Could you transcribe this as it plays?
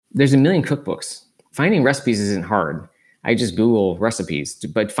there's a million cookbooks. Finding recipes isn't hard. I just Google recipes,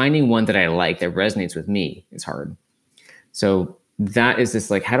 but finding one that I like that resonates with me is hard. So that is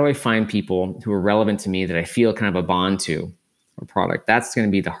this like, how do I find people who are relevant to me that I feel kind of a bond to a product? That's going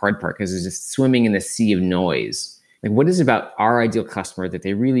to be the hard part, because it's just swimming in the sea of noise. Like, what is it about our ideal customer that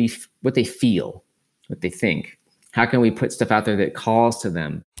they really, what they feel, what they think? How can we put stuff out there that calls to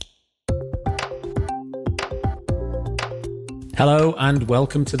them? Hello and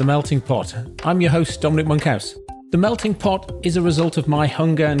welcome to The Melting Pot. I'm your host, Dominic Monkhouse. The Melting Pot is a result of my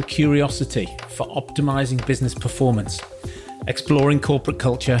hunger and curiosity for optimizing business performance, exploring corporate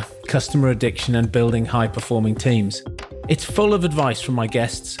culture, customer addiction, and building high-performing teams. It's full of advice from my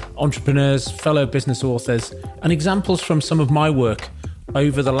guests, entrepreneurs, fellow business authors, and examples from some of my work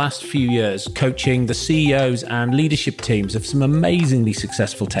over the last few years, coaching the CEOs and leadership teams of some amazingly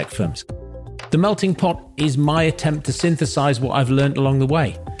successful tech firms. The Melting Pot is my attempt to synthesize what I've learned along the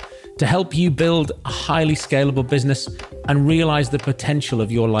way, to help you build a highly scalable business and realize the potential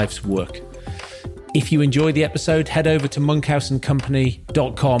of your life's work. If you enjoy the episode, head over to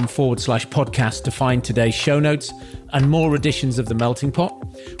monkhouseandcompany.com/podcast to find today's show notes and more editions of The Melting Pot.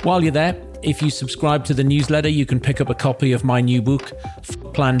 While you're there, if you subscribe to the newsletter, you can pick up a copy of my new book,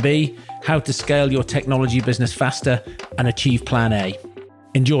 Plan B, How to Scale Your Technology Business Faster and Achieve Plan A.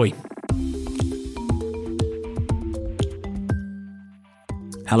 Enjoy.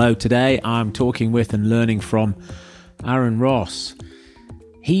 Hello, today I'm talking with and learning from Aaron Ross.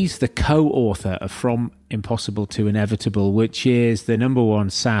 He's the co-author of From Impossible to Inevitable, which is the number one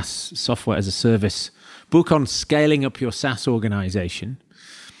SaaS, software as a service, book on scaling up your SaaS organization,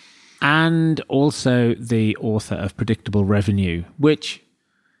 and also the author of Predictable Revenue, which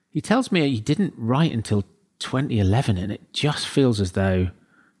he tells me he didn't write until 2011, and it just feels as though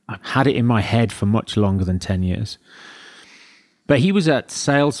I've had it in my head for much longer than 10 years. But he was at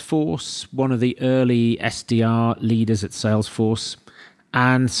Salesforce, one of the early SDR leaders at Salesforce,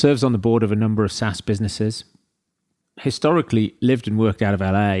 and serves on the board of a number of SaaS businesses. Historically lived and worked out of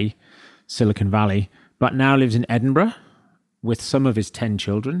LA, Silicon Valley, but now lives in Edinburgh with some of his 10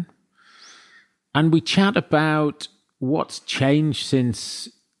 children. And we chat about what's changed since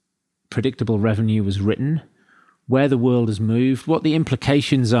Predictable Revenue was written, where the world has moved, what the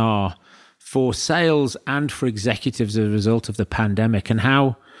implications are for sales and for executives as a result of the pandemic, and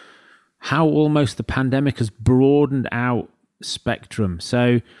how almost the pandemic has broadened out spectrum.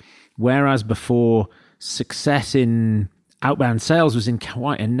 So whereas before success in outbound sales was in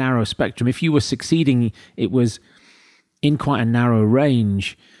quite a narrow spectrum, if you were succeeding, it was in quite a narrow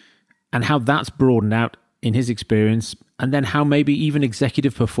range, and how that's broadened out in his experience, and then how maybe even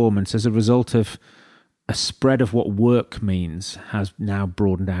executive performance as a result of a spread of what work means has now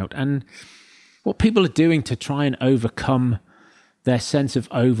broadened out, and what people are doing to try and overcome their sense of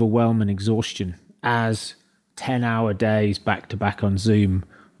overwhelm and exhaustion as 10-hour days back-to-back on Zoom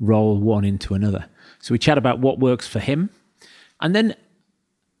roll one into another. So we chat about what works for him, and then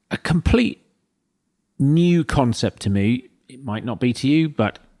a complete new concept to me. It might not be to you,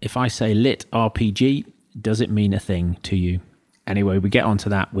 but if I say lit RPG, does it mean a thing to you? Anyway, we get onto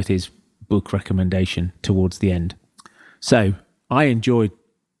that with his book recommendation towards the end. So I enjoyed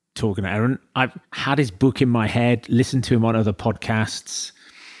talking to Aaron. I've had his book in my head, listened to him on other podcasts,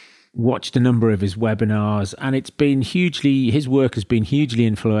 watched a number of his webinars, and his work has been hugely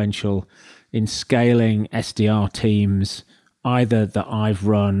influential in scaling SDR teams, either that I've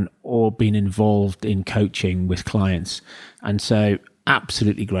run or been involved in coaching with clients. And so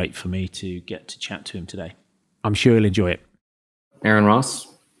absolutely great for me to get to chat to him today. I'm sure he'll enjoy it. Aaron Ross,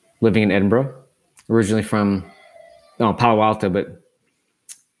 living in Edinburgh, originally from Palo Alto, but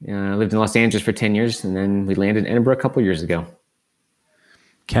lived in Los Angeles for 10 years, and then we landed in Edinburgh a couple years ago.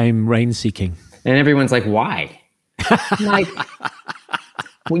 Came rain seeking. And everyone's like, why? I'm like,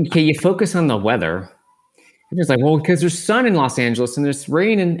 okay, you focus on the weather. And it's like, well, because there's sun in Los Angeles and there's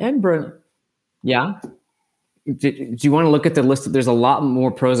rain in Edinburgh. Yeah. Do you want to look at the list? There's a lot more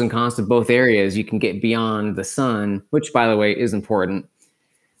pros and cons to both areas. You can get beyond the sun, which, by the way, is important.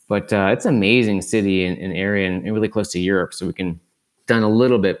 But it's an amazing city and area and really close to Europe. So we can done a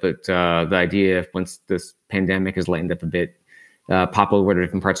little bit, but the idea, once this pandemic has lightened up a bit, pop over to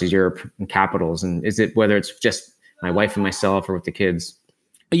different parts of Europe and capitals. And is it whether it's just my wife and myself or with the kids?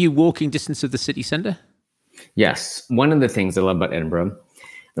 Are you walking distance of the city centre? Yes. One of the things I love about Edinburgh,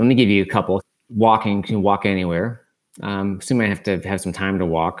 let me give you a couple. Walking, you can walk anywhere. Assuming I have to have some time to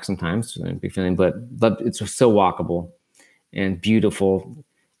walk sometimes, I'd be feeling, but it's so walkable and beautiful.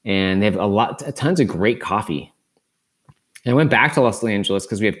 And they have tons of great coffee. And I went back to Los Angeles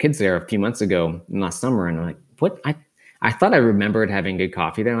because we have kids there a few months ago in last summer. And I'm like, what? I thought I remembered having good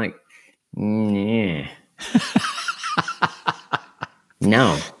coffee there. I'm like, yeah.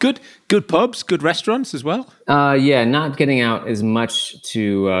 No. Good pubs, good restaurants as well. Yeah, not getting out as much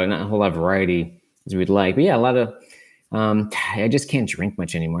to not a whole lot of variety as we'd like. But yeah, a lot of I just can't drink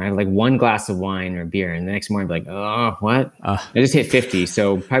much anymore. I have like one glass of wine or beer, and the next morning I'd be like, oh, what? I just hit 50.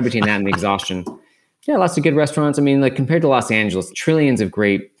 So probably between that and the exhaustion. Yeah, lots of good restaurants. I mean, like compared to Los Angeles, trillions of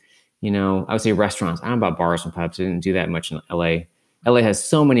great, I would say restaurants. I don't know about bars and pubs. I didn't do that much in LA. LA has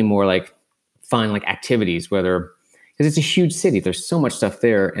so many more like fun like activities, because it's a huge city. There's so much stuff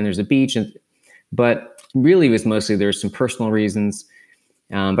there, and there's a beach, but really it was mostly there's some personal reasons,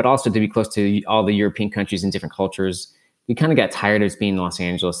 but also to be close to all the European countries and different cultures. We kind of got tired of being in Los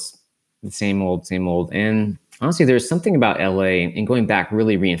Angeles, the same old. And honestly, there's something about LA, and going back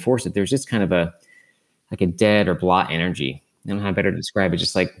really reinforced it. There's just kind of a dead or blot energy. I don't know how better to describe it.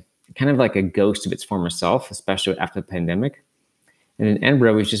 Just like kind of like a ghost of its former self, especially after the pandemic. And in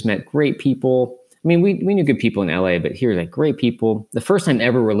Edinburgh, we've just met great people. I mean, we knew good people in LA, but here, like great people. The first time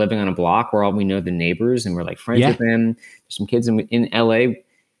ever we're living on a block where all we know the neighbors and we're like friends with them. There's some kids in LA.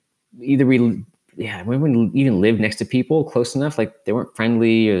 Either we wouldn't even live next to people close enough. Like they weren't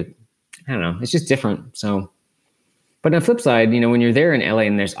friendly, or I don't know. It's just different. So, but on the flip side, when you're there in LA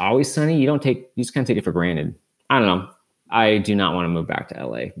and there's always sunny, you just kind of take it for granted. I don't know. I do not want to move back to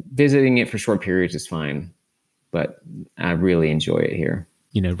LA. Visiting it for short periods is fine, but I really enjoy it here.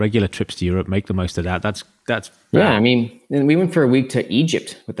 Regular trips to Europe, make the most of that. That's yeah. I mean, and we went for a week to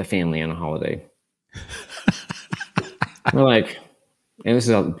Egypt with the family on a holiday. We're like, and this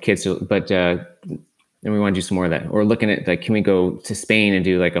is all kids, but and we want to do some more of that. Or looking at like, can we go to Spain and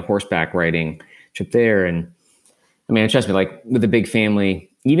do like a horseback riding trip there? And I mean, trust me, like with a big family,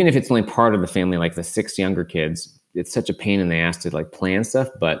 even if it's only part of the family, like the 6 younger kids, it's such a pain in the ass to like plan stuff.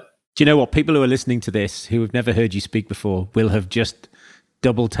 But do you know what? People who are listening to this, who have never heard you speak before, will have just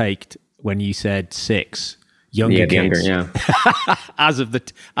double taked when you said 6 younger kids. as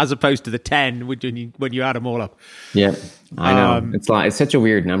opposed to the 10 when you add them all up. Yeah, I know. It's such a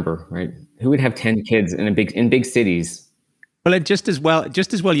weird number, right? Who would have 10 kids in big cities? Well, and just as well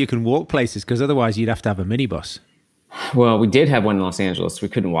you can walk places, because otherwise you'd have to have a minibus. Well, we did have one in Los Angeles. We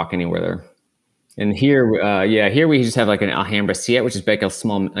couldn't walk anywhere there. And here we just have like an Alhambra Siete, which is like a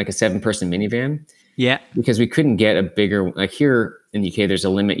small, like a 7-person minivan. Yeah. Because we couldn't get a bigger, like here in the UK, there's a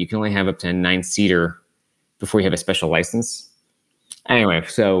limit. You can only have up to a 9-seater before you have a special license. Anyway,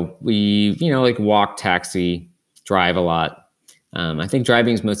 so we, like walk, taxi, drive a lot. I think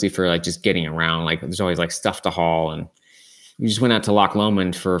driving is mostly for like just getting around. Like there's always like stuff to haul. And we just went out to Loch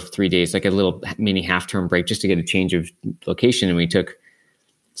Lomond for 3 days, like a little mini half-term break just to get a change of location. And we took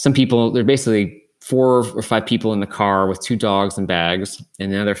some people, they're basically 4 or 5 people in the car with 2 dogs and bags,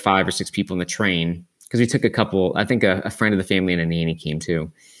 and another 5 or 6 people in the train. Because we took a couple, I think a friend of the family and a nanny came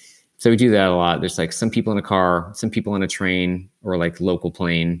too. So we do that a lot. There's like some people in a car, some people on a train, or like local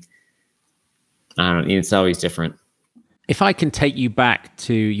plane. I don't know. It's always different. If I can take you back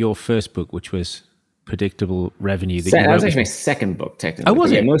to your first book, which was Predictable Revenue. That was actually my second book, technically. Oh,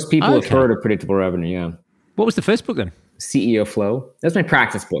 was it? Yeah, most people have heard of Predictable Revenue, yeah. What was the first book then? CEO Flow. That's my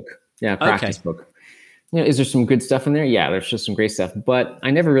practice book. Yeah, practice book. Is there some good stuff in there? Yeah, there's just some great stuff. But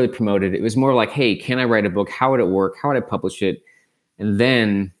I never really promoted it. It was more like, hey, can I write a book? How would it work? How would I publish it? And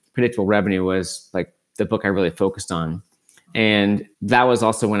then Predictable Revenue was like the book I really focused on. And that was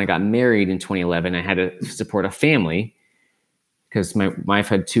also when I got married in 2011. I had to support a family because my wife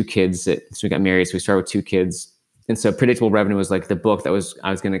had 2 kids. So we got married. So we started with 2 kids. And so Predictable Revenue was like the book that I was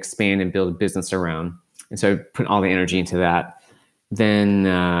going to expand and build a business around. And so I put all the energy into that. Then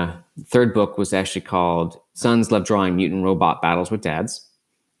third book was actually called Sons Love Drawing Mutant Robot Battles with Dads.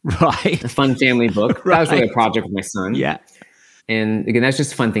 Right. A fun family book. Right. That was really a project with my son. Yeah. And again, that's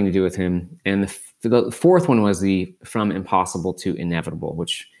just a fun thing to do with him. And the fourth one was the From Impossible to Inevitable,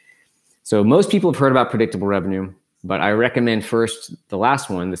 so most people have heard about Predictable Revenue, but I recommend first the last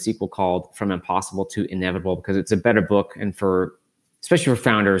one, the sequel called From Impossible to Inevitable, because it's a better book, and especially for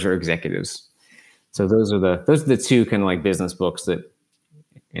founders or executives. So those are the 2 kind of like business books that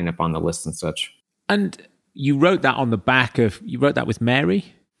end up on the list and such. And you wrote that you wrote that with Mary?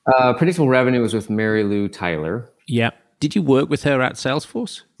 Predictable Revenue was with Mary Lou Tyler. Yeah. Did you work with her at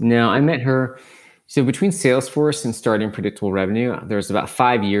Salesforce? No, I met her. So between Salesforce and starting Predictable Revenue, there was about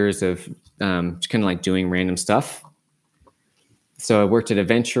 5 years of kind of like doing random stuff. So I worked at a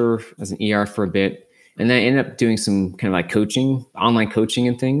venture as an ER for a bit, and then I ended up doing some kind of like coaching, online coaching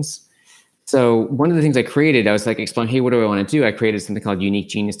and things. So one of the things I created, I was like explaining, hey, what do I want to do? I created something called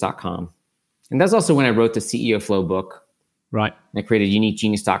uniquegenius.com. And that's also when I wrote the CEO Flow book. Right. I created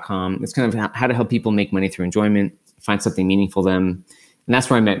uniquegenius.com. It's kind of how to help people make money through enjoyment. find something meaningful to them. And that's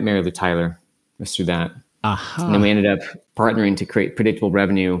where I met Mary Lou Tyler, was through that. And then we ended up partnering to create Predictable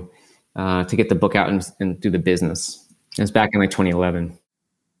Revenue to get the book out and do the business. It was back in like 2011.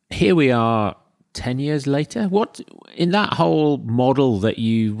 Here we are 10 years later. What, in that whole model that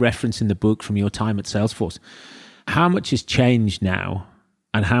you reference in the book from your time at Salesforce, how much has changed now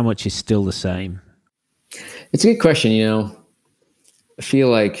and how much is still the same? It's a good question. I feel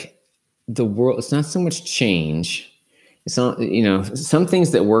like the world, it's not so much change. It's not, some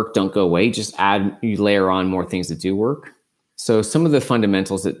things that work don't go away. Just you layer on more things that do work. So some of the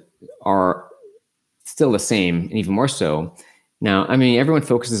fundamentals that are still the same, and even more so. Now, everyone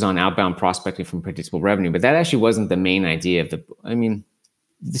focuses on outbound prospecting from predictable revenue, but that actually wasn't the main idea of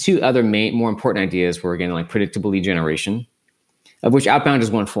the two other more important ideas were, again, like predictable lead generation, of which outbound is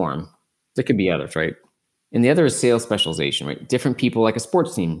one form. There could be others, right? And the other is sales specialization, right? Different people, like a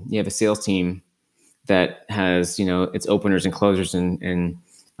sports team. You have a sales team that has, its openers and closers and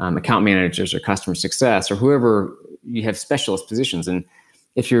account managers or customer success or whoever. You have specialist positions. And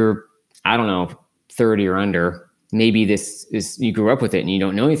if you're, 30 or under, maybe this is, you grew up with it and you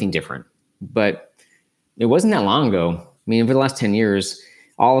don't know anything different. But it wasn't that long ago. Over the last 10 years,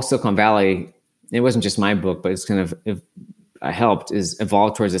 all of Silicon Valley, it wasn't just my book, but it's kind of helped, is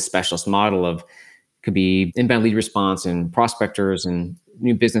evolve towards a specialist model of, could be inbound lead response and prospectors and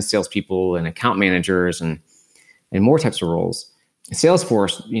new business salespeople and account managers and more types of roles.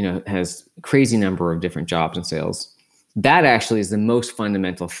 Salesforce, has a crazy number of different jobs in sales. That actually is the most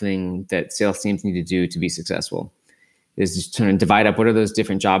fundamental thing that sales teams need to do to be successful, is just trying to divide up what are those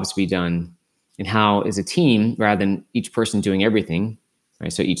different jobs to be done and how, as a team, rather than each person doing everything,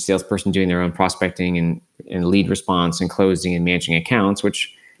 right? So each salesperson doing their own prospecting and lead response and closing and managing accounts,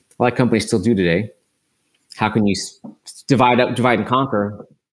 which a lot of companies still do today. How can you divide and conquer?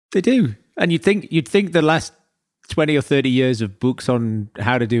 They do. And you'd think the last 20 or 30 years of books on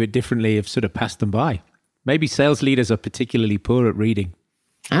how to do it differently have sort of passed them by. Maybe sales leaders are particularly poor at reading.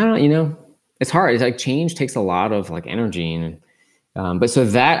 I don't know, it's hard. It's like change takes a lot of like energy. But so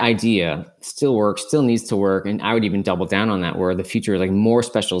that idea still works, still needs to work. And I would even double down on that, where the future is like more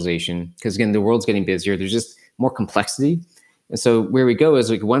specialization. Because again, the world's getting busier. There's just more complexity. And so where we go is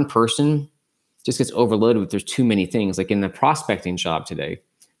like one person just gets overloaded with, there's too many things. Like in the prospecting job today,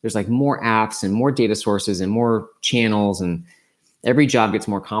 there's like more apps and more data sources and more channels, and every job gets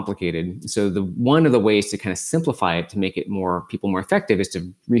more complicated. So one of the ways to kind of simplify it to make it people more effective is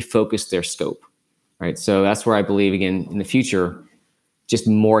to refocus their scope, right? So that's where I believe, again, in the future, just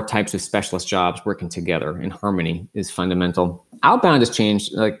more types of specialist jobs working together in harmony is fundamental. Outbound has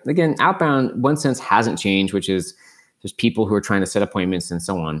changed. Like, again, outbound, one sense, hasn't changed, which is there's people who are trying to set appointments and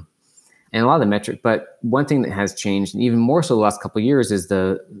so on, and a lot of the metric. But one thing that has changed, and even more so the last couple of years, is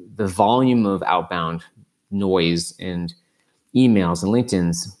the volume of outbound noise and emails and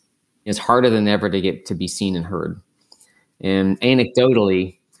LinkedIn's is harder than ever to get to be seen and heard. And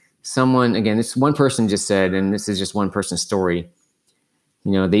anecdotally, this one person just said, and this is just one person's story,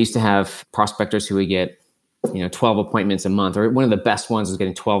 they used to have prospectors who would get, 12 appointments a month, or one of the best ones was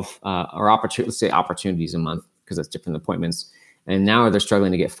getting 12 opportunities a month, because that's different appointments. And now they're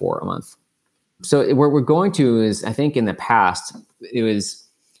struggling to get 4 a month. So where we're going to is, I think in the past, you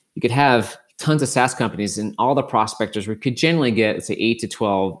could have tons of SaaS companies and all the prospectors could generally get, let's say, 8 to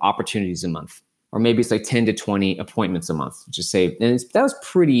 12 opportunities a month, or maybe it's like 10 to 20 appointments a month, just say, and that was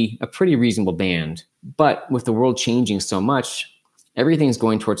a pretty reasonable band. But with the world changing so much, everything's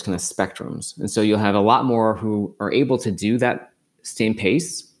going towards kind of spectrums. And so you'll have a lot more who are able to do that same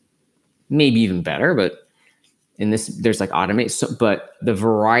pace, maybe even better, but there's like automate. So, but the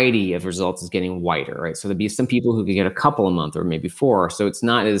variety of results is getting wider, right? So there'll be some people who could get a couple a month or maybe 4. So it's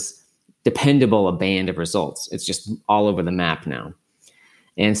not as dependable a band of results. It's just all over the map now.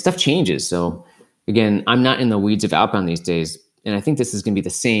 And stuff changes. So again, I'm not in the weeds of outbound these days. And I think this is going to be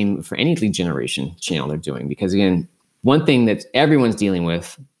the same for any lead generation channel they're doing. Because again, one thing that everyone's dealing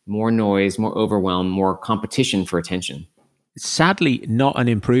with, more noise, more overwhelm, more competition for attention. Sadly, not an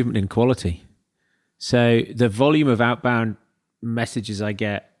improvement in quality. So the volume of outbound messages I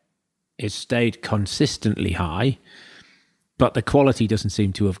get has stayed consistently high, but the quality doesn't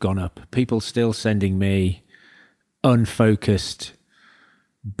seem to have gone up. People still sending me unfocused,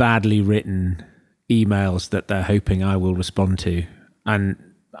 badly written emails that they're hoping I will respond to. And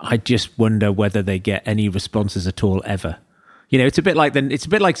I just wonder whether they get any responses at all ever. It's a bit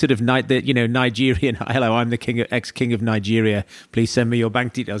like sort of Nigerian. Hello, I'm the ex-king of Nigeria. Please send me your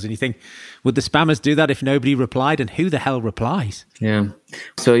bank details. And you think, would the spammers do that if nobody replied? And who the hell replies? Yeah.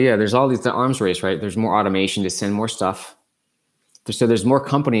 So there's all the arms race, right? There's more automation to send more stuff. So there's more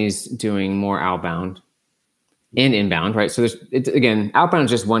companies doing more outbound. and inbound, right? So again, outbound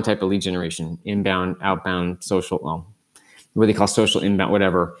is just one type of lead generation. Inbound, outbound, social, what they call social inbound,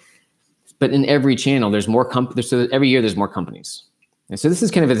 whatever. But in every channel, there's more companies. So every year, there's more companies. And so this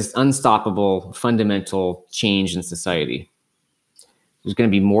is kind of this unstoppable, fundamental change in society. There's going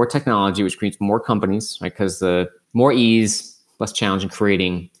to be more technology, which creates more companies, right? Because the more ease, less challenge in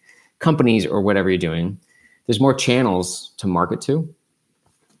creating companies or whatever you're doing. There's more channels to market to.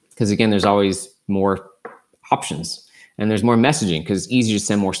 Because again, there's always more options. And there's more messaging because it's easier to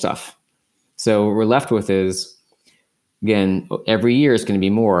send more stuff. So what we're left with is, again, every year is going to be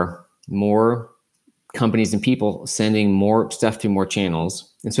more companies and people sending more stuff through more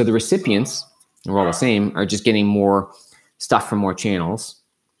channels. And so the recipients, and we're all the same, are just getting more stuff from more channels.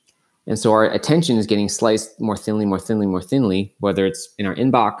 And so our attention is getting sliced more thinly, whether it's in our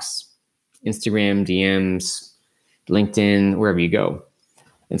inbox, Instagram, DMs, LinkedIn, wherever you go.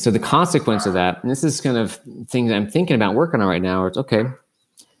 And so the consequence of that, and this is kind of things I'm thinking about working on right now, it's okay.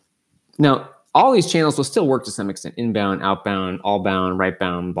 Now, all these channels will still work to some extent: inbound, outbound, all bound, right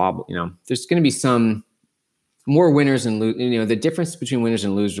bound, blah, blah. There's going to be some more winners and losers. The difference between winners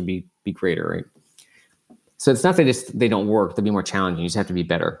and losers will be greater, right? So it's not that they don't work; they'll be more challenging. You just have to be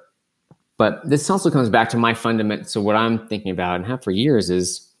better. But this also comes back to my fundament. So what I'm thinking about and have for years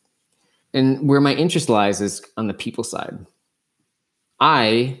is, and where my interest lies is on the people side.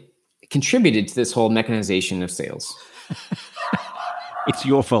 I contributed to this whole mechanization of sales. It's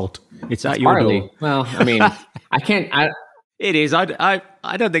your fault. It's at your door. Well, I mean, I can't. It is. I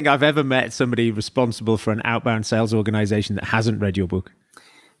don't think I've ever met somebody responsible for an outbound sales organization that hasn't read your book.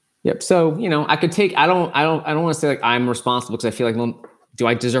 Yep. So I could take. I don't want to say like I'm responsible, because I feel like, well, do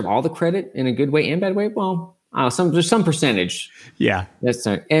I deserve all the credit in a good way and bad way? Well, there's some percentage. Yeah. That's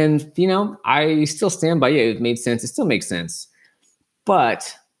right. And I still stand by it. It made sense. It still makes sense.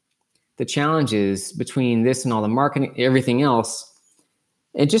 But the challenge is between this and all the marketing, everything else.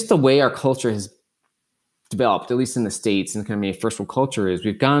 And just the way our culture has developed, at least in the States, and kind of a first world culture, is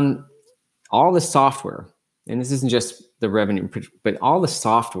we've gone all the software, and this isn't just the revenue, but all the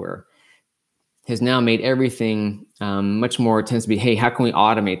software has now made everything much more, tends to be, hey, how can we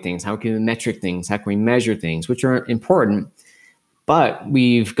automate things? How can we metric things? How can we measure things, which are important? But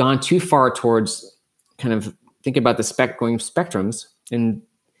we've gone too far towards kind of think about going spectrums. And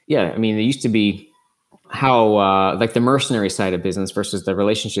yeah, I mean, it used to be how like the mercenary side of business versus the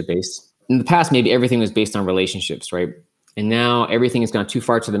relationship based. In the past, maybe everything was based on relationships, right? And now everything has gone too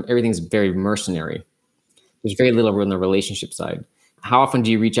far to them. Everything's very mercenary. There's very little on the relationship side. How often do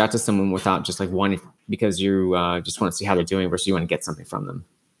you reach out to someone without just like wanting, because you just want to see how they're doing versus you want to get something from them?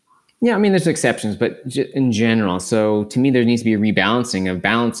 Yeah, I mean, there's exceptions, but in general. So to me, there needs to be a rebalancing of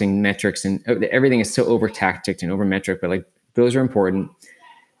balancing metrics, and everything is so over tactic and over metric, but like those are important.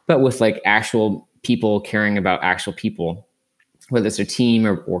 But with like actual people caring about actual people, whether it's their team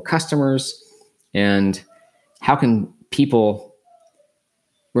or customers, and how can people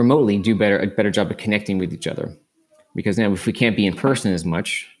remotely do a better job of connecting with each other? Because now if we can't be in person as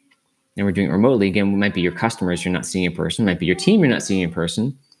much and we're doing it remotely, again, it might be your customers you're not seeing in person, it might be your team you're not seeing in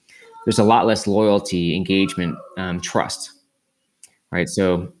person. There's a lot less loyalty, engagement, trust, right?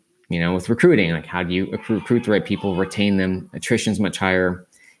 So, with recruiting, like how do you recruit the right people, retain them? Attrition's much higher,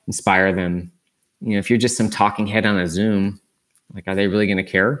 inspire them. If you're just some talking head on a Zoom, like, are they really going to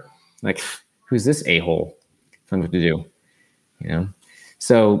care? Like, who's this a-hole? Tell them what to do,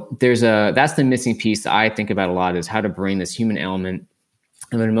 So that's the missing piece that I think about a lot, is how to bring this human element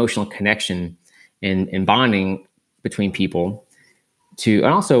of an emotional connection and bonding between people and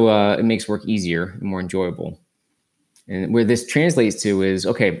also it makes work easier and more enjoyable. And where this translates to is,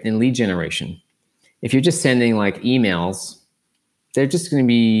 okay, in lead generation, if you're just sending like emails, they're just going to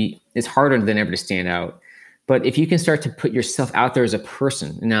be, it's harder than ever to stand out. But if you can start to put yourself out there as a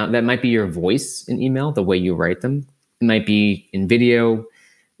person, now that might be your voice in email, the way you write them. It might be in video,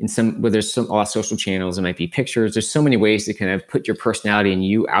 where there's a lot of social channels. It might be pictures. There's so many ways to kind of put your personality and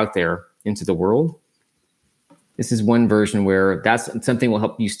you out there into the world. This is one version where that's something will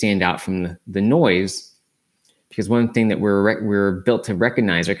help you stand out from the noise, because one thing that we're built to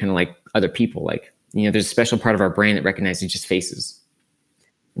recognize are kind of like other people. Like, there's a special part of our brain that recognizes just faces.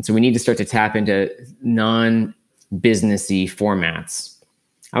 And so we need to start to tap into non-businessy formats.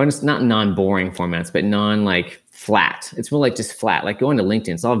 I would not non-boring formats, but like flat. It's more like just flat. Like going to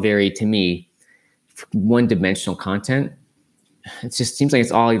LinkedIn, it's all very, to me, one-dimensional content. It just seems like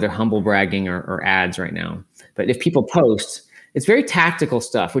it's all either humble bragging or ads right now. But if people post, it's very tactical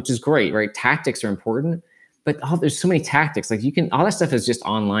stuff, which is great, right? Tactics are important, but there's so many tactics. Like all that stuff is just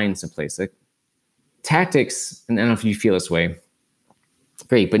online someplace. Like tactics, and I don't know if you feel this way.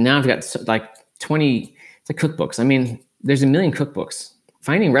 Great, but now I've got like 20 the cookbooks. I mean, there's a million cookbooks.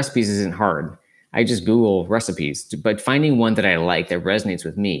 Finding recipes isn't hard. I just Google recipes, but finding one that I like, that resonates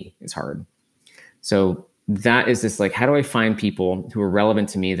with me, is hard. So that is this, like, how do I find people who are relevant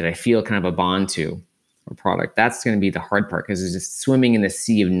to me that I feel kind of a bond to a product? That's going to be the hard part, because it's just swimming in the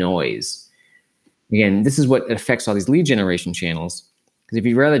sea of noise. Again, this is what affects all these lead generation channels. Because if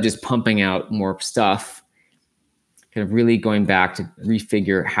you'd rather just pumping out more stuff, kind of really going back to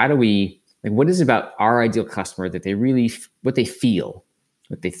refigure, how do we, like, what is it about our ideal customer that they really, what they feel,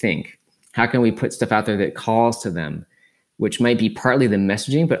 what they think? How can we put stuff out there that calls to them, which might be partly the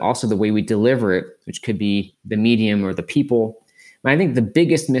messaging, but also the way we deliver it, which could be the medium or the people. But I think the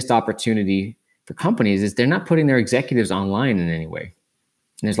biggest missed opportunity for companies is they're not putting their executives online in any way.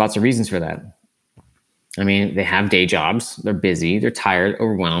 And there's lots of reasons for that. I mean, they have day jobs, they're busy, they're tired,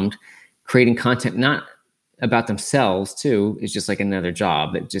 overwhelmed. Creating content not about themselves too is just like another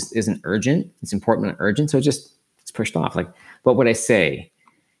job that just isn't urgent. It's important but not urgent, so it's pushed off. Like, what would I say?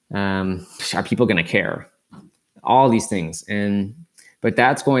 Are people going to care? All these things, but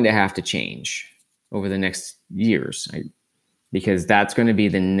that's going to have to change over the next years, right? Because that's going to be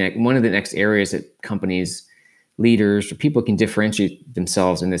one of the next areas that companies, leaders, or people can differentiate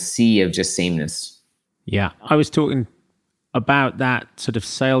themselves in the sea of just sameness. Yeah, I was talking about that sort of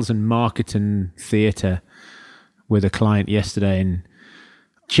sales and marketing theater with a client yesterday, and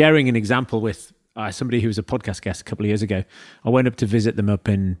sharing an example with somebody who was a podcast guest a couple of years ago. I went up to visit them up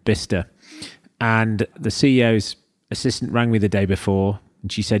in Bicester, and the CEO's assistant rang me the day before,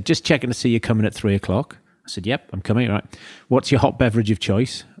 and she said, "Just checking to see you coming at 3:00. I said, "Yep, I'm coming." Right. "What's your hot beverage of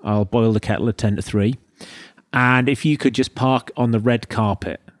choice?" "I'll boil the kettle at 10 to 3. And if you could just park on the red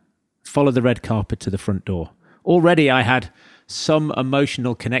carpet, follow the red carpet to the front door." Already I had some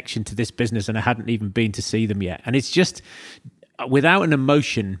emotional connection to this business, and I hadn't even been to see them yet. And it's just, without an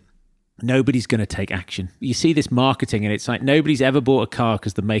emotion, nobody's going to take action. You see this marketing, and it's like nobody's ever bought a car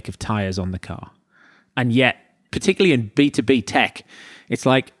because the make of tires on the car. And yet, particularly in B2B tech, it's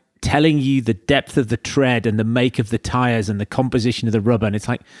like telling you the depth of the tread and the make of the tires and the composition of the rubber. And it's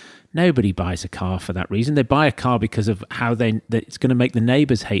like, nobody buys a car for that reason. They buy a car because of how that it's going to make the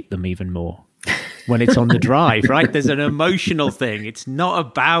neighbors hate them even more when it's on the drive, right? There's an emotional thing. It's not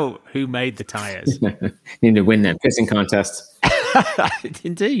about who made the tires. Need to win that pissing contest.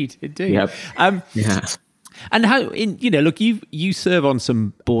 Indeed. Yep. Yeah. And how, look, you serve on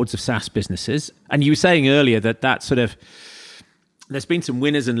some boards of SaaS businesses, and you were saying earlier that sort of, there's been some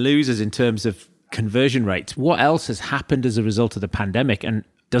winners and losers in terms of conversion rates. What else has happened as a result of the pandemic, and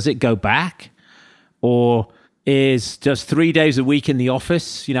does it go back, or is just 3 days a week in the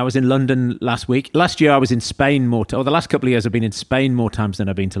office? I was in London last week. Last year I was in Spain more, or the last couple of years I've been in Spain more times than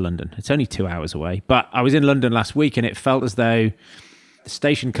I've been to London. It's only 2 hours away, but I was in London last week, and it felt as though the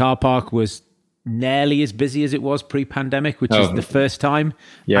station car park was nearly as busy as it was pre-pandemic, which is the first time.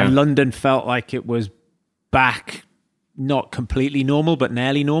 Yeah. And London felt like it was back, not completely normal, but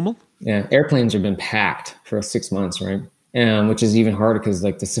nearly normal. Yeah, airplanes have been packed for 6 months, right? Which is even harder because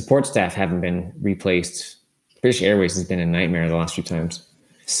like the support staff haven't been replaced. British Airways has been a nightmare the last few times.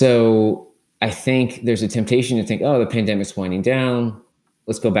 So I think there's a temptation to think, oh, the pandemic's winding down.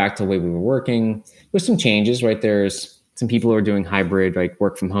 Let's go back to the way we were working. There's some changes, right? There's some people who are doing hybrid, like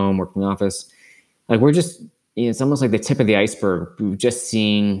work from home, work from the office. Like we're just, it's almost like the tip of the iceberg. We've just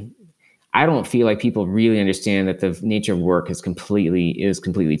seen, I don't feel like people really understand that the nature of work is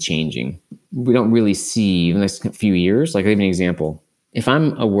completely changing. We don't really see, even the next few years, like I'll give you an example. If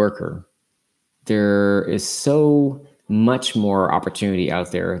I'm a worker, there is so much more opportunity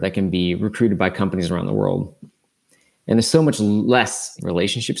out there that can be recruited by companies around the world. And there's so much less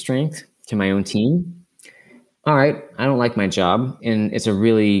relationship strength to my own team. All right, I don't like my job, and it's a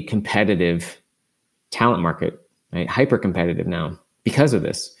really competitive talent market, right? Hyper competitive now because of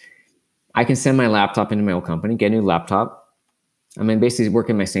this. I can send my laptop into my old company, get a new laptop. I'm in basically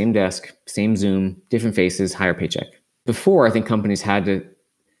working my same desk, same Zoom, different faces, higher paycheck. Before, I think companies had to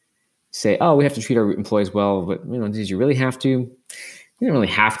say, oh, we have to treat our employees well, but did you really have to? You didn't really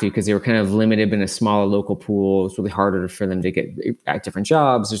have to, because they were kind of limited in a smaller local pool. It's really harder for them to get at different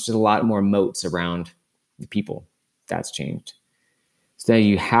jobs. There's just a lot more moats around the people. That's changed. So now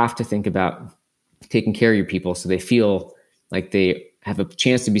you have to think about taking care of your people so they feel like they have a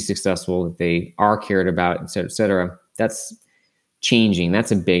chance to be successful, that they are cared about, et cetera, et cetera. That's changing.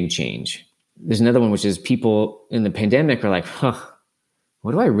 That's a big change. There's another one, which is people in the pandemic are like,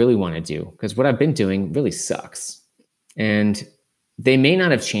 what do I really want to do? Because what I've been doing really sucks. And they may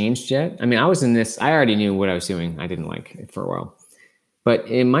not have changed yet. I mean, I was in this, I already knew what I was doing. I didn't like it for a while. But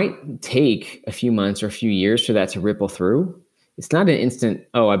it might take a few months or a few years for that to ripple through. it's not an instant,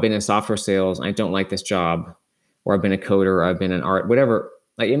 oh, I've been in software sales, I don't like this job, or I've been a coder, or I've been an art, whatever.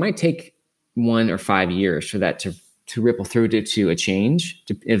 Like it might take 1 or 5 years for that to ripple through to a change,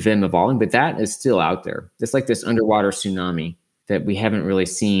 to them evolving, but that is still out there. It's like this underwater tsunami that we haven't really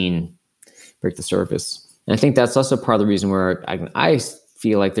seen break the surface. And I think that's also part of the reason where I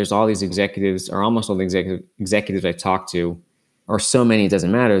feel like there's all these executives, or almost all the executives I talk to, or so many, it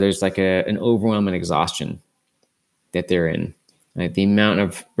doesn't matter. There's like an overwhelming exhaustion that they're in. Right? The amount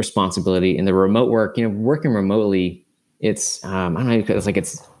of responsibility and the remote work, working remotely, it's, I don't know, it's like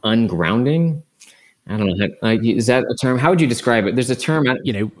it's ungrounding. I don't know. Is that a term? How would you describe it? There's a term.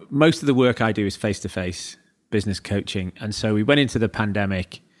 Most of the work I do is face-to-face business coaching. And so we went into the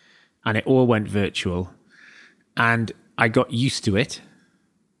pandemic and it all went virtual. And I got used to it.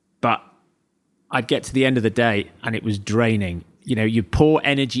 But I'd get to the end of the day and it was draining. You pour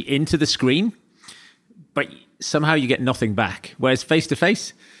energy into the screen, but somehow you get nothing back. Whereas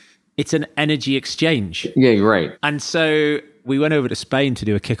face-to-face, it's an energy exchange. Yeah, you're right. And so we went over to Spain to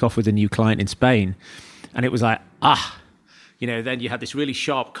do a kickoff with a new client in Spain. And it was like, then you had this really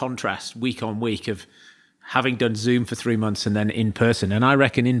sharp contrast week on week of having done Zoom for 3 months and then in person. And I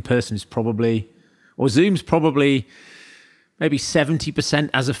reckon in person is probably, or Zoom's probably maybe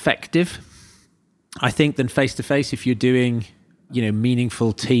 70% as effective, I think, than face-to-face if you're doing,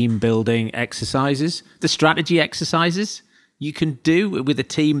 meaningful team building exercises. The strategy exercises you can do with a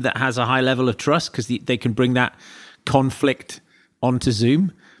team that has a high level of trust because they can bring that conflict onto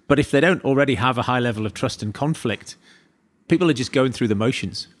Zoom. But if they don't already have a high level of trust and conflict, people are just going through the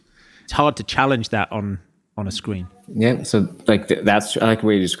motions. It's hard to challenge that on a screen. Yeah. So that's, I like the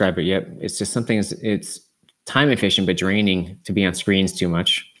way you describe it. Yep. It's just something, it's time efficient, but draining to be on screens too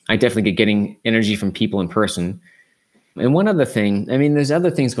much. I definitely get getting energy from people in person. And one other thing, there's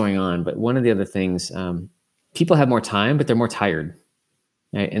other things going on, but one of the other things, people have more time, but they're more tired.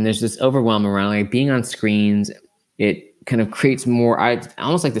 Right? And there's this overwhelm around like being on screens. It kind of creates more,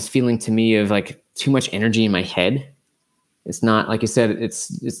 almost like this feeling to me of like too much energy in my head. It's not, like you said,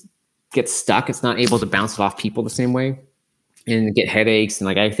 it's gets stuck. It's not able to bounce it off people the same way and get headaches. And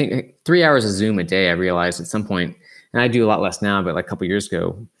like, I think 3 hours of Zoom a day, I realized at some point, and I do a lot less now, but like a couple of years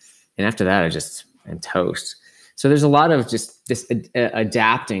ago. And after that, I'm toast. So there's a lot of just this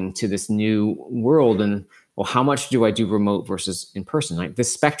adapting to this new world. And well, how much do I do remote versus in person? Like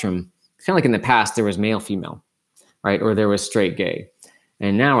this spectrum, kind of like in the past, there was male, female, right? Or there was straight, gay.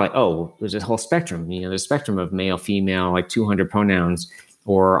 And now we're like, oh, there's a whole spectrum. There's a spectrum of male, female, like 200 pronouns,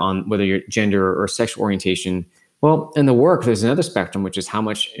 or on whether you're gender or sexual orientation. Well, in the work, there's another spectrum, which is how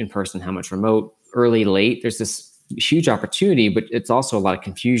much in person, how much remote, early, late. There's this huge opportunity, but it's also a lot of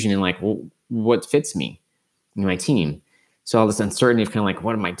confusion in like, well, what fits me and my team? So all this uncertainty of kind of like,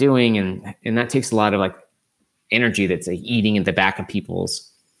 what am I doing? And that takes a lot of like energy that's like eating at the back of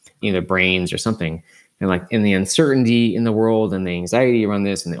people's either brains or something. And like in the uncertainty in the world and the anxiety around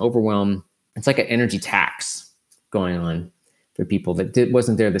this and the overwhelm, it's like an energy tax going on for people that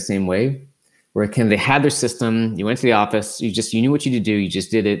wasn't there the same way, where they had their system, you went to the office, you knew what you to do, you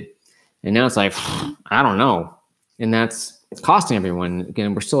just did it. And now it's like, I don't know. And it's costing everyone.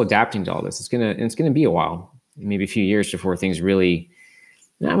 Again, we're still adapting to all this. It's gonna be a while, maybe a few years before things really,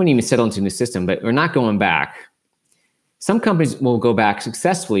 I wouldn't even settle into a new system, but we're not going back. Some companies will go back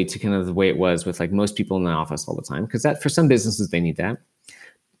successfully to kind of the way it was with like most people in the office all the time, because that for some businesses, they need that.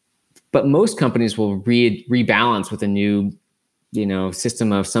 But most companies will rebalance with a new,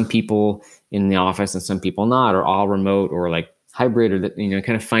 system of some people in the office and some people not, or all remote or like hybrid, or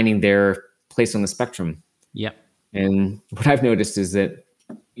kind of finding their place on the spectrum. Yep. And what I've noticed is that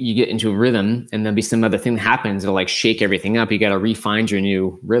you get into a rhythm and there'll be some other thing that happens. It'll like shake everything up. You got to re-find your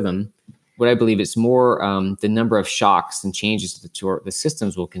new rhythm. What I believe is more the number of shocks and changes to the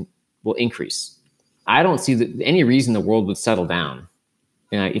systems will increase. I don't see any reason the world would settle down.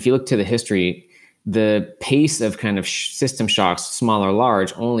 If you look to the history, the pace of kind of system shocks, small or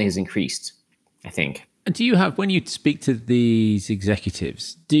large, only has increased, I think. And do you have, when you speak to these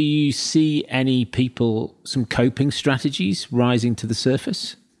executives, do you see any people, some coping strategies rising to the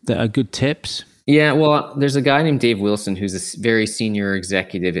surface that are good tips? Yeah, well, there's a guy named Dave Wilson who's a very senior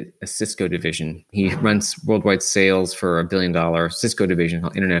executive at a Cisco division. He runs worldwide sales for $1 billion Cisco division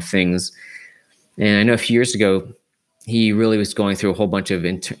called Internet of Things. And I know a few years ago, he really was going through a whole bunch of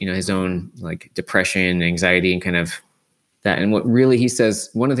his own like depression, anxiety, and kind of that. And what really he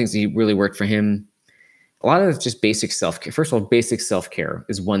says, one of the things that really worked for him, a lot of it's just basic self-care. First of all, basic self-care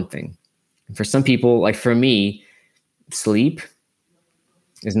is one thing. And for some people, like for me, sleep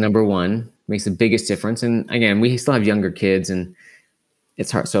is number one, makes the biggest difference. And again, we still have younger kids, and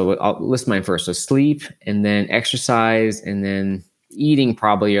it's hard. So I'll list mine first. So sleep, and then exercise, and then eating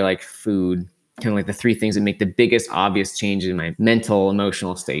probably are like food, kind of like the three things that make the biggest obvious change in my mental,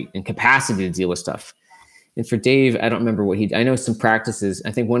 emotional state and capacity to deal with stuff. And for Dave, I don't remember I know some practices.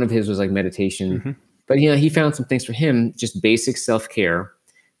 I think one of his was like meditation, but he found some things for him, just basic self-care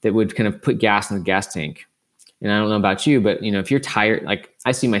that would kind of put gas in the gas tank. And I don't know about you, but if you're tired, like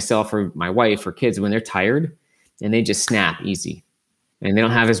I see myself or my wife or kids when they're tired and they just snap easy and they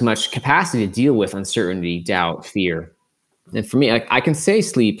don't have as much capacity to deal with uncertainty, doubt, fear. And for me, I can say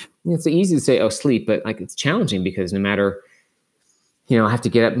sleep. It's easy to say, oh, sleep, but like it's challenging because no matter, I have to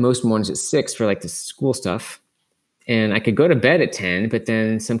get up most mornings at 6 for like the school stuff. And I could go to bed at 10, but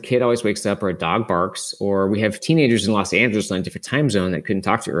then some kid always wakes up or a dog barks, or we have teenagers in Los Angeles on a different time zone that couldn't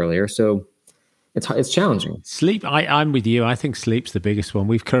talk to earlier. So it's challenging. Sleep, I'm with you. I think sleep's the biggest one.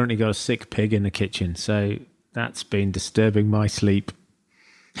 We've currently got a sick pig in the kitchen, so that's been disturbing my sleep.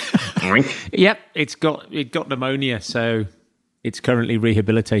 Yep, it got pneumonia, so it's currently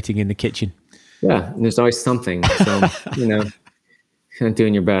rehabilitating in the kitchen. Yeah, and there's always something. So, kind of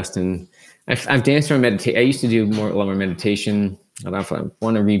doing your best. And I've danced around meditation. I used to do a lot more meditation. I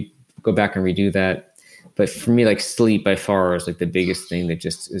want to go back and redo that. But for me, like sleep by far is like the biggest thing that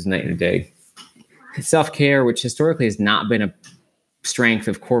just is night and day. Self-care, which historically has not been a strength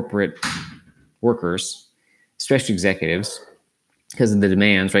of corporate workers, especially executives, because of the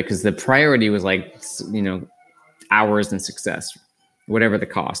demands, right? Because the priority was like, hours and success, whatever the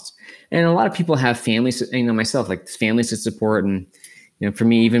cost. And a lot of people have families, myself, like families to support. And, for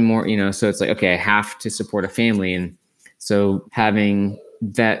me, even more, so it's like, okay, I have to support a family. And so having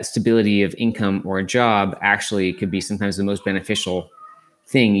that stability of income or a job actually could be sometimes the most beneficial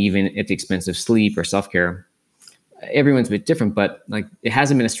thing, even at the expense of sleep or self-care. Everyone's a bit different, but like it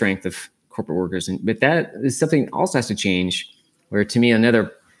hasn't been a strength of corporate workers. But that is something also has to change, where to me,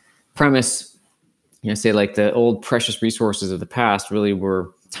 another premise, say like the old precious resources of the past really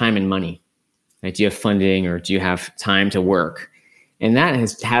were time and money. Like, do you have funding or do you have time to work? And that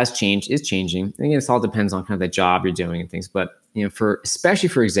has changed, is changing. Again, this all depends on kind of the job you're doing and things. But, especially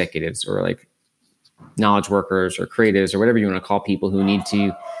for executives or like knowledge workers or creatives or whatever you want to call people who need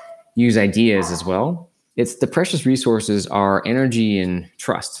to use ideas as well, it's the precious resources are energy and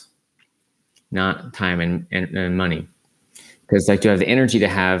trust, not time and money. Because like, do I have the energy to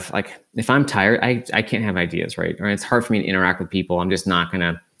have, like, if I'm tired, I can't have ideas, right? Or it's hard for me to interact with people. I'm just not going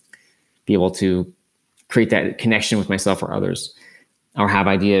to be able to create that connection with myself or others, or have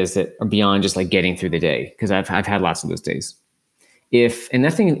ideas that are beyond just like getting through the day. Because I've had lots of those days. And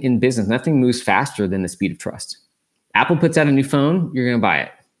nothing in business, nothing moves faster than the speed of trust. Apple puts out a new phone, you're going to buy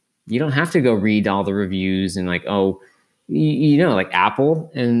it. You don't have to go read all the reviews and like, like Apple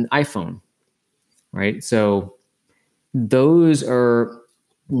and iPhone, right? So those are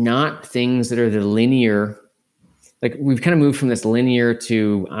not things that are the linear, like we've kind of moved from this linear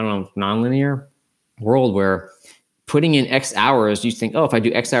to, nonlinear world where putting in X hours, you think, if I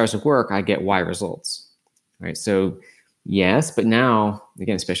do X hours of work, I get Y results, right? So yes, but now,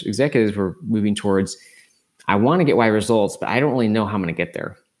 again, especially executives, we're moving towards, I want to get Y results, but I don't really know how I'm going to get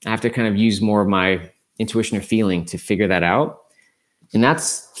there. I have to kind of use more of my intuition or feeling to figure that out. And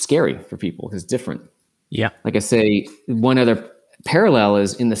that's scary for people because it's different. Yeah. Like I say, one other parallel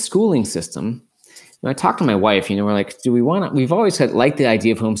is in the schooling system. I talked to my wife, we're like, we've always had liked the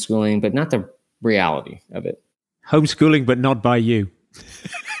idea of homeschooling, but not the reality of it. Homeschooling, but not by you.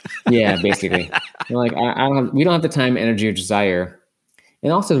 Yeah, basically. We're like, we don't have the time, energy, or desire.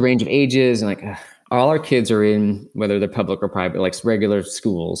 And also the range of ages, and like all our kids are in, whether they're public or private, like regular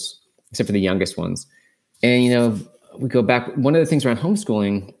schools, except for the youngest ones. And, we go back, one of the things around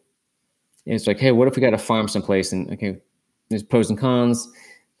homeschooling is like, hey, what if we got a farm someplace? And okay, there's pros and cons.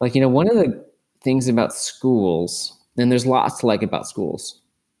 Like, one of the things about schools, and there's lots to like about schools.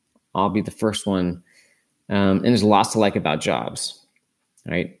 I'll be the first one. And there's lots to like about jobs,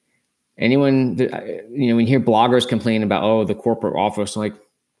 right? Anyone, when you hear bloggers complain about, the corporate office, like,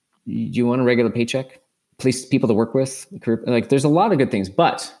 do you want a regular paycheck? Please, people to work with, like, there's a lot of good things.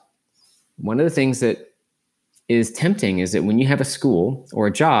 But one of the things that is tempting is that when you have a school or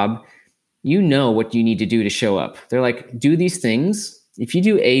a job, what you need to do to show up. They're like, do these things. If you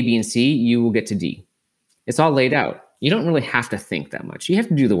do A, B, and C, you will get to D. It's all laid out. You don't really have to think that much. You have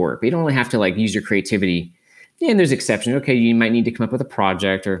to do the work, but you don't really have to like use your creativity. And there's exceptions. Okay, you might need to come up with a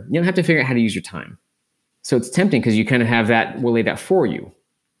project, or you don't have to figure out how to use your time. So it's tempting because you kind of have that, we'll lay that for you.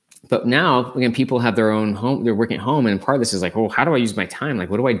 But now, again, people have their own home, they're working at home. And part of this is like, how do I use my time?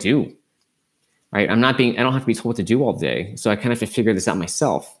 Like, what do I do? Right? I don't have to be told what to do all day. So I kind of have to figure this out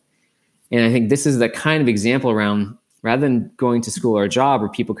myself. And I think this is the kind of example around rather than going to school or a job where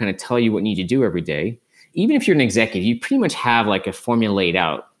people kind of tell you what you need to do every day. Even if you're an executive, you pretty much have like a formula laid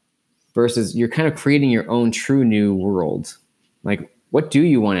out, versus you're kind of creating your own true new world. Like, what do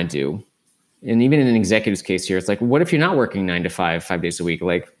you want to do? And even in an executive's case here, it's like, what if you're not working 9 to 5, 5 days a week?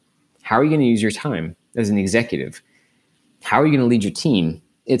 Like, how are you going to use your time as an executive? How are you going to lead your team?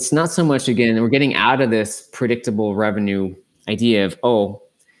 It's not so much, again, we're getting out of this predictable revenue idea of, oh,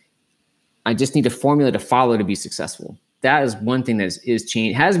 I just need a formula to follow to be successful. That is one thing that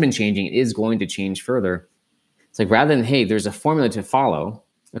has been changing, is going to change further. It's like, rather than, hey, there's a formula to follow,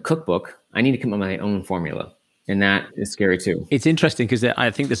 a cookbook, I need to come up with my own formula. And that is scary too. It's interesting because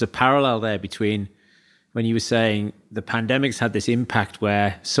I think there's a parallel there between when you were saying the pandemic's had this impact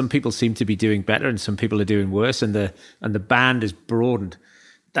where some people seem to be doing better and some people are doing worse, and the band is broadened.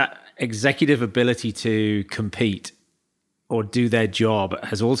 That executive ability to compete or do their job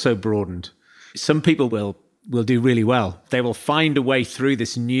has also broadened. Some people will do really well. They will find a way through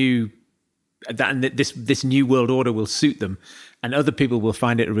this new world order will suit them, and other people will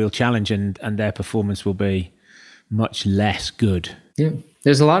find it a real challenge, and their performance will be much less good. Yeah,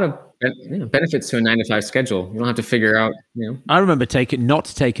 there's a lot of benefits to a 9 to 5 schedule. You don't have to figure out. I remember not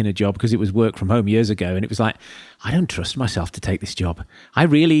taking a job because it was work from home years ago, and it was like, I don't trust myself to take this job. I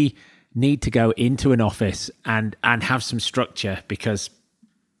really need to go into an office and have some structure, because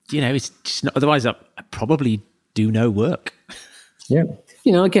it's just not, otherwise I probably do no work. Yeah.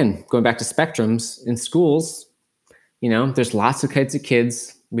 Again, going back to spectrums in schools, there's lots of kinds of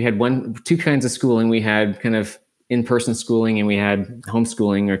kids. We had two kinds of schooling. We had kind of in-person schooling, and we had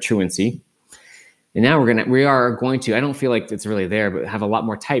homeschooling or truancy. And now we are going to, I don't feel like it's really there, but have a lot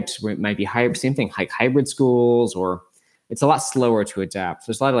more types where it might be same thing, like hybrid schools, or it's a lot slower to adapt.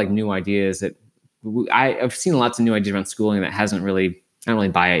 So there's a lot of like new ideas that I've seen lots of new ideas around schooling that I don't really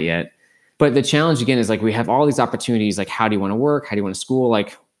buy it yet. But the challenge again is like, we have all these opportunities, like, how do you want to work? How do you want to school?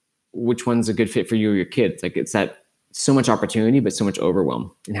 Like, which one's a good fit for you or your kids? Like, it's that so much opportunity, but so much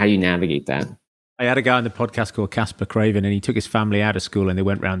overwhelm. And how do you navigate that? I had a guy on the podcast called Casper Craven, and he took his family out of school and they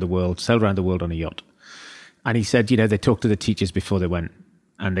went around the world, sailed around the world on a yacht. And he said, they talked to the teachers before they went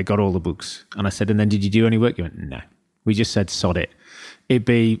and they got all the books. And I said, and then did you do any work? He went, no. We just said, sod it.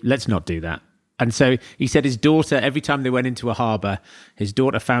 Let's not do that. And so he said his daughter, every time they went into a harbour, his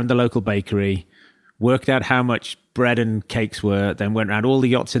daughter found the local bakery, worked out how much bread and cakes were, then went around all the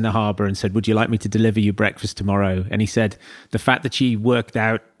yachts in the harbour and said, would you like me to deliver you breakfast tomorrow? And he said the fact that she worked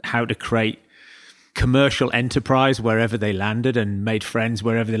out how to create commercial enterprise wherever they landed and made friends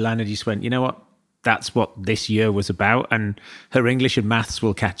wherever they landed, he just went, you know what? That's what this year was about. And her English and maths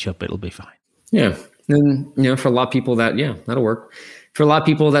will catch up. It'll be fine. Yeah. And, for a lot of people that'll work. For a lot of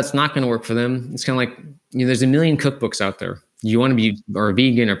people, that's not going to work for them. It's kind of like, there's a million cookbooks out there. You want to be or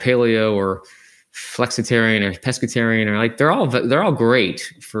vegan or paleo or flexitarian or pescatarian, or like, they're all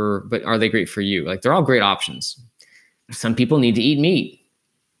great but are they great for you? Like, they're all great options. Some people need to eat meat.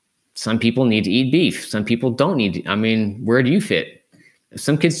 Some people need to eat beef. Some people don't need to. Where do you fit?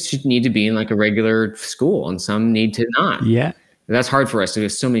 Some kids should need to be in like a regular school, and some need to not. Yeah. That's hard for us. We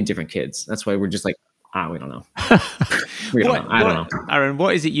have so many different kids. That's why we're just like, we don't know. I don't know. Aaron,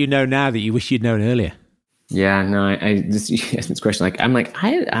 what is it now that you wish you'd known earlier? Yeah, no, I just asked this question.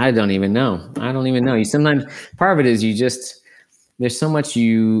 I don't even know. I don't even know. Sometimes part of it is there's so much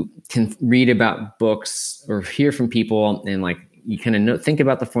you can read about books or hear from people, and like, you kind of think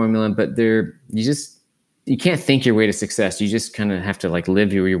about the formula, but you can't think your way to success. You just kind of have to like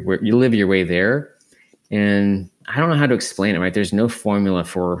live your way there. And I don't know how to explain it, right? There's no formula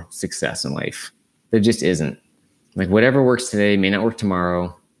for success in life. There just isn't. Like, whatever works today may not work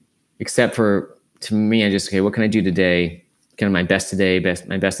tomorrow, except for, to me, what can I do today? Kind of my best today,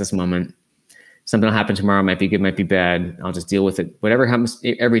 my best this moment. Something will happen tomorrow, might be good, might be bad. I'll just deal with it. Whatever happens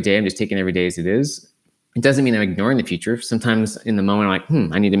every day, I'm just taking every day as it is. It doesn't mean I'm ignoring the future. Sometimes in the moment, I'm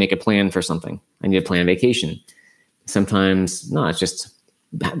like, I need to make a plan for something. I need to plan a vacation. Sometimes, no, it's just,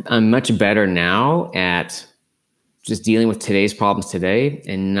 I'm much better now at just dealing with today's problems today,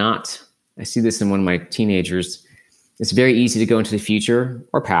 and not, I see this in one of my teenagers. It's very easy to go into the future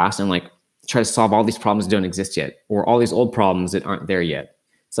or past and like try to solve all these problems that don't exist yet, or all these old problems that aren't there yet.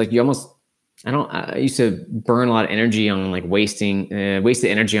 It's like I used to burn a lot of energy on like wasted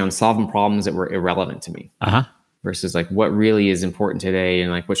energy on solving problems that were irrelevant to me, versus like what really is important today,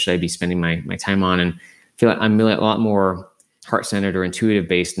 and like what should I be spending my time on. And I feel like I'm really a lot more heart-centered or intuitive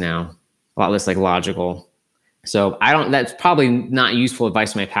based now, a lot less like logical. So that's probably not useful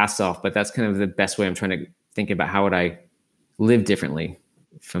advice to my past self, but that's kind of the best way I'm trying to think about how would I live differently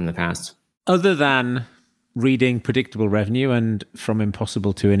from the past. Other than reading Predictable Revenue and From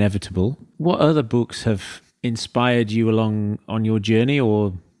Impossible to Inevitable, what other books have inspired you along on your journey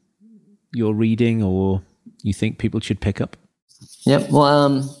or your reading, or you think people should pick up? Yep.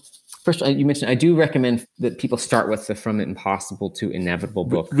 Well, first, you mentioned I do recommend that people start with the From Impossible to Inevitable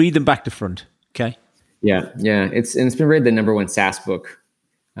book. Read them back to front. Okay. Yeah. It's been rated the number one SaaS book.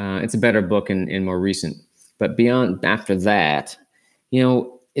 It's a better book and more recent. But beyond after that,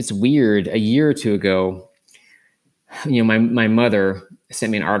 it's weird. A year or two ago, my mother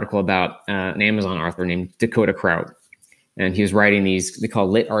sent me an article about an Amazon author named Dakota Kraut, and he was writing these, they call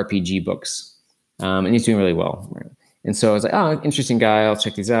lit RPG books, and he's doing really well. Right? And so I was like, oh, interesting guy. I'll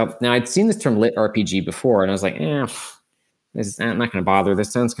check these out. Now I'd seen this term lit RPG before, and I was like, I'm not going to bother.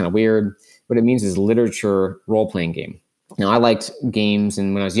 This sounds kind of weird. What it means is literature role-playing game. Now I liked games,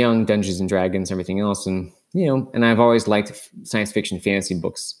 and when I was young, Dungeons and Dragons, everything else, and and I've always liked science fiction, fantasy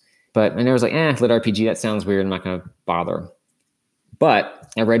books. But I was like, lit RPG, that sounds weird. I'm not going to bother.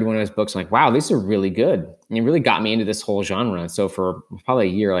 But I read one of his books. I'm like, wow, these are really good. And it really got me into this whole genre. And so for probably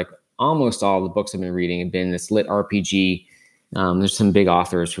a year, like almost all the books I've been reading have been this lit RPG. There's some big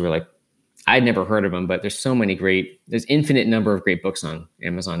authors who are like, I'd never heard of them, but there's infinite number of great books on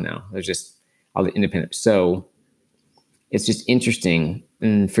Amazon now. There's just all the independent. So it's just interesting.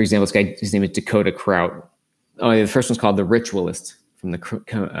 And for example, this guy, his name is Dakota Kraut. Oh, the first one's called The Ritualist, from it's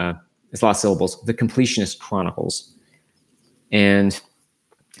a lot of syllables, The Completionist Chronicles. And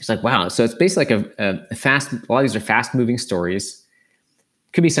it's like, wow. So it's basically like a lot of these are fast moving stories.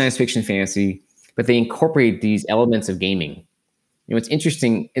 Could be science fiction, fantasy, but they incorporate these elements of gaming. It's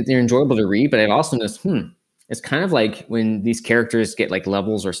interesting. They're enjoyable to read, but I've also noticed, it's kind of like when these characters get like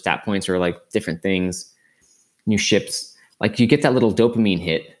levels or stat points or like different things, new ships, like you get that little dopamine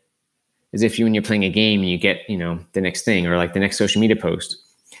hit as if when you're playing a game and you get, the next thing or like the next social media post.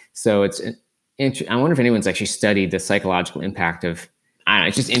 So I wonder if anyone's actually studied the psychological impact of,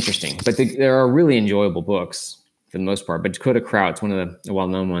 it's just interesting. But there are really enjoyable books for the most part. But Dakota Kraut's one of the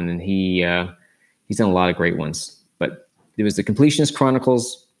well-known ones, and he's done a lot of great ones. But there was The Completionist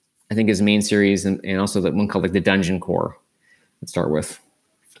Chronicles, I think his main series, and also the one called like The Dungeon Core. Let's start with.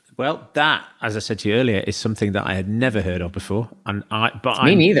 Well, that, as I said to you earlier, is something that I had never heard of before,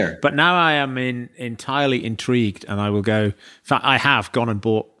 Me neither. But now I am entirely intrigued, and I will go. In fact, I have gone and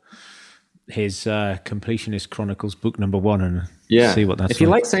bought his Completionist Chronicles book number 1 and see what that's. If you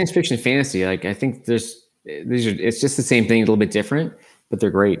like science fiction and fantasy, like I think it's just the same thing, a little bit different, but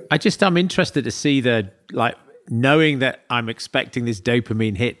they're great. I'm interested to see knowing that I'm expecting this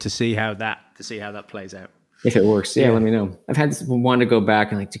dopamine hit to see how that plays out. If it works, let me know. I've had this one to go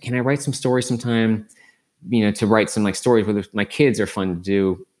back and like, can I write some stories sometime? To write some like stories with my kids are fun to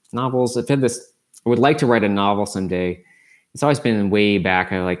do. Novels. I would like to write a novel someday. It's always been way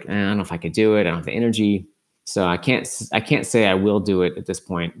back. I'm like, I don't know if I could do it. I don't have the energy. So I can't say I will do it at this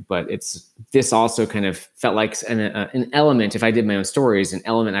point, but this also kind of felt like an element. If I did my own stories, an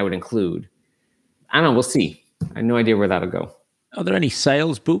element I would include. I don't know. We'll see. I have no idea where that'll go. Are there any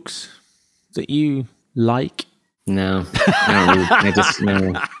sales books that you like? No, I don't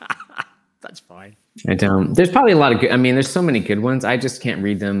really. No. That's fine. I don't. There's probably a lot of good. I mean, there's so many good ones. I just can't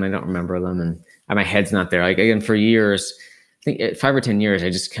read them. I don't remember them, and my head's not there. Like again, for years, I think 5 or 10 years, I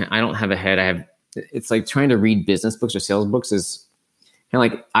just can't. I don't have a head. It's like trying to read business books or sales books is kind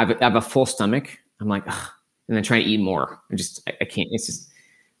of like I have a full stomach. I'm like, ugh, and then trying to eat more. I can't. It's just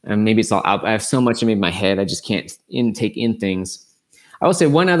maybe it's all out. I have so much in my head. I just can't take in things. I will say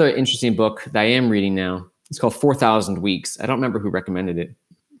one other interesting book that I am reading now. It's called 4,000 Weeks. I don't remember who recommended it,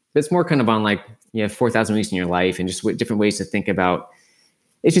 but it's more kind of on like you have 4,000 weeks in your life and just different ways to think about.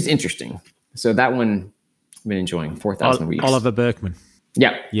 It's just interesting. So that one I've been enjoying. 4,000 Weeks. Oliver Berkman.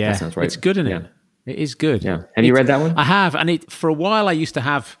 Yeah, that sounds right. It's good, isn't it? It is good. Yeah. Have you read that one? I have, and for a while I used to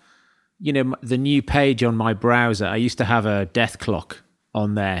have, the new page on my browser. I used to have a death clock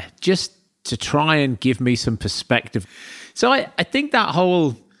on there just to try and give me some perspective. So I think that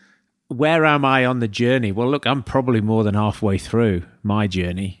whole, where am I on the journey? Well, look, I'm probably more than halfway through my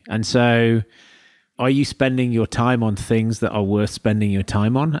journey. And so are you spending your time on things that are worth spending your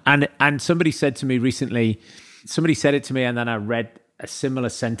time on? And somebody said to me recently, and then I read a similar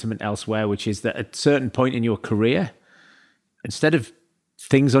sentiment elsewhere, which is that at a certain point in your career, instead of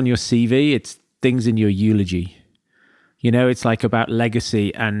things on your CV, it's things in your eulogy. It's like about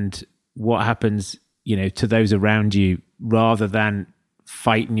legacy and what happens, to those around you, rather than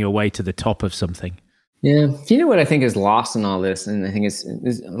fighting your way to the top of something. Yeah. Do you know what I think is lost in all this? And I think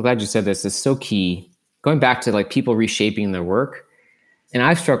I'm glad you said this. It's so key. Going back to like people reshaping their work. And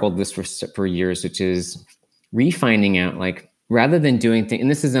I've struggled with this for years, which is refinding out, like, rather than doing things, and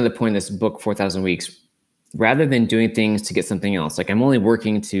this is another point in this book, 4,000 Weeks, rather than doing things to get something else. Like I'm only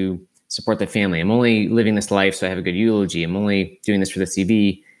working to support the family. I'm only living this life so I have a good eulogy. I'm only doing this for the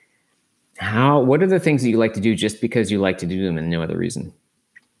CV. What are the things that you like to do just because you like to do them and no other reason?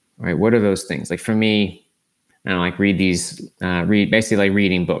 Right? What are those things? Like for me, I don't know, like basically like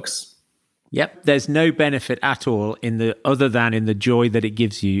reading books. Yep. There's no benefit at all other than in the joy that it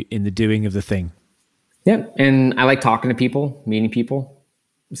gives you in the doing of the thing. Yep. And I like talking to people, meeting people.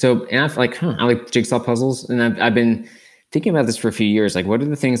 So, and I like jigsaw puzzles. And I've been thinking about this for a few years. Like, what are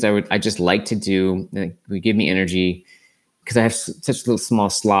the things I just like to do that would give me energy? Because I have such little small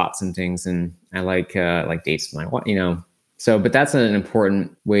slots and things, and I like dates. So, but that's an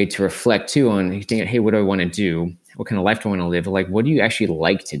important way to reflect too on, you think, hey, what do I want to do? What kind of life do I want to live? Like, what do you actually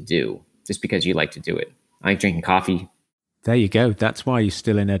like to do just because you like to do it? I like drinking coffee. There you go. That's why you're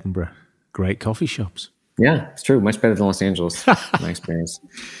still in Edinburgh. Great coffee shops. Yeah, it's true. Much better than Los Angeles, my experience.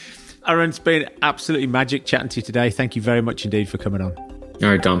 Aaron, it's been absolutely magic chatting to you today. Thank you very much indeed for coming on. All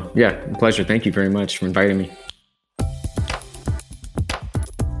right, Dom. Yeah, a pleasure. Thank you very much for inviting me.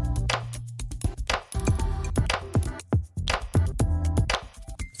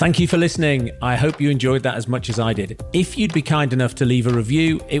 Thank you for listening. I hope you enjoyed that as much as I did. If you'd be kind enough to leave a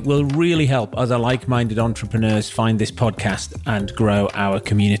review, it will really help other like-minded entrepreneurs find this podcast and grow our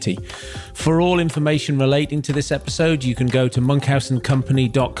community. For all information relating to this episode, you can go to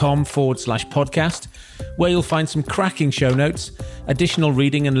monkhouseandcompany.com/podcast, where you'll find some cracking show notes, additional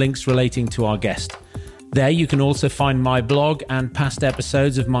reading and links relating to our guest. There you can also find my blog and past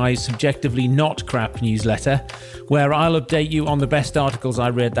episodes of my subjectively not crap newsletter, where I'll update you on the best articles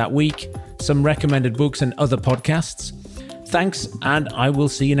I read that week, some recommended books and other podcasts. Thanks, and I will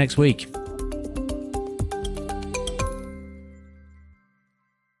see you next week.